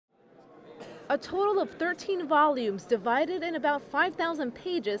A total of 13 volumes divided in about 5,000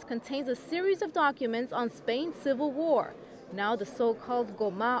 pages contains a series of documents on Spain's Civil War. Now the so-called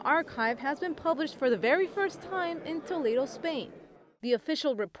Goma archive has been published for the very first time in Toledo, Spain. The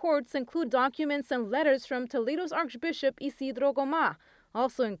official reports include documents and letters from Toledo's Archbishop Isidro Goma.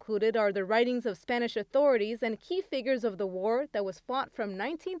 Also included are the writings of Spanish authorities and key figures of the war that was fought from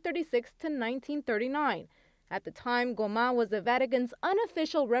 1936 to 1939. At the time, Goma was the Vatican's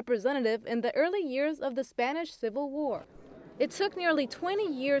unofficial representative in the early years of the Spanish Civil War. It took nearly 20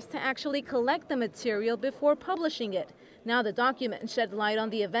 years to actually collect the material before publishing it. Now the document shed light on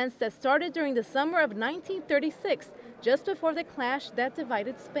the events that started during the summer of 1936, just before the clash that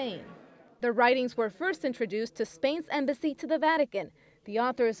divided Spain. The writings were first introduced to Spain's embassy to the Vatican. The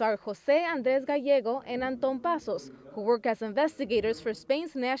authors are José Andrés Gallego and Antón Pasos, who work as investigators for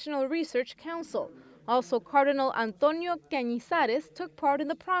Spain's National Research Council. Also, Cardinal Antonio Cañizares took part in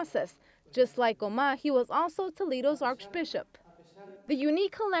the process. Just like Goma, he was also Toledo's Archbishop. The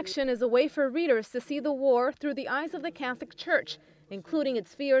unique collection is a way for readers to see the war through the eyes of the Catholic Church, including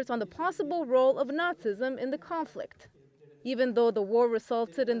its fears on the possible role of Nazism in the conflict. Even though the war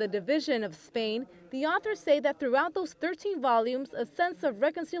resulted in the division of Spain, the authors say that throughout those 13 volumes, a sense of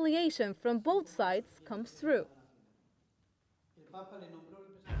reconciliation from both sides comes through.